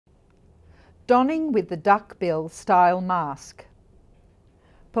Donning with the duckbill style mask.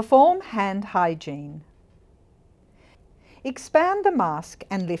 Perform hand hygiene. Expand the mask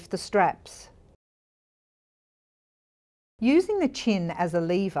and lift the straps. Using the chin as a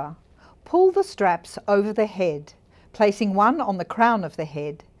lever, pull the straps over the head, placing one on the crown of the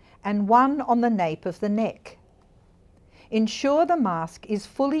head and one on the nape of the neck. Ensure the mask is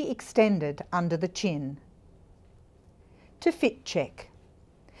fully extended under the chin. To fit check.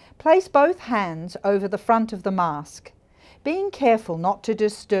 Place both hands over the front of the mask, being careful not to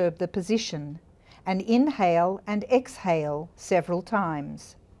disturb the position, and inhale and exhale several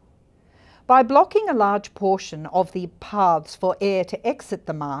times. By blocking a large portion of the paths for air to exit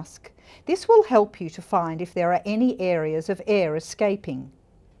the mask, this will help you to find if there are any areas of air escaping.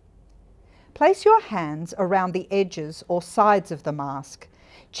 Place your hands around the edges or sides of the mask,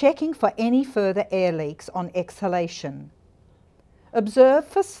 checking for any further air leaks on exhalation. Observe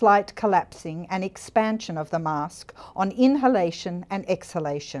for slight collapsing and expansion of the mask on inhalation and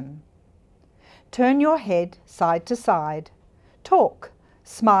exhalation. Turn your head side to side, talk,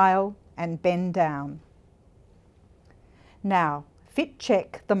 smile and bend down. Now, fit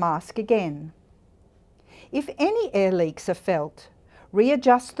check the mask again. If any air leaks are felt,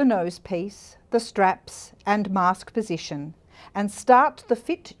 readjust the nose piece, the straps and mask position and start the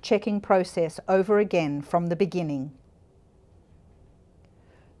fit checking process over again from the beginning.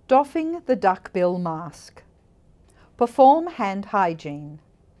 Doffing the duckbill mask. Perform hand hygiene.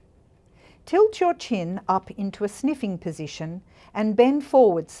 Tilt your chin up into a sniffing position and bend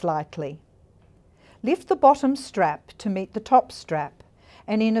forward slightly. Lift the bottom strap to meet the top strap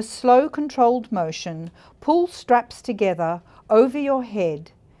and in a slow controlled motion pull straps together over your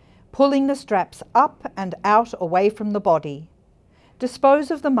head, pulling the straps up and out away from the body. Dispose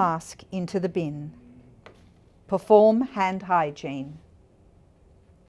of the mask into the bin. Perform hand hygiene.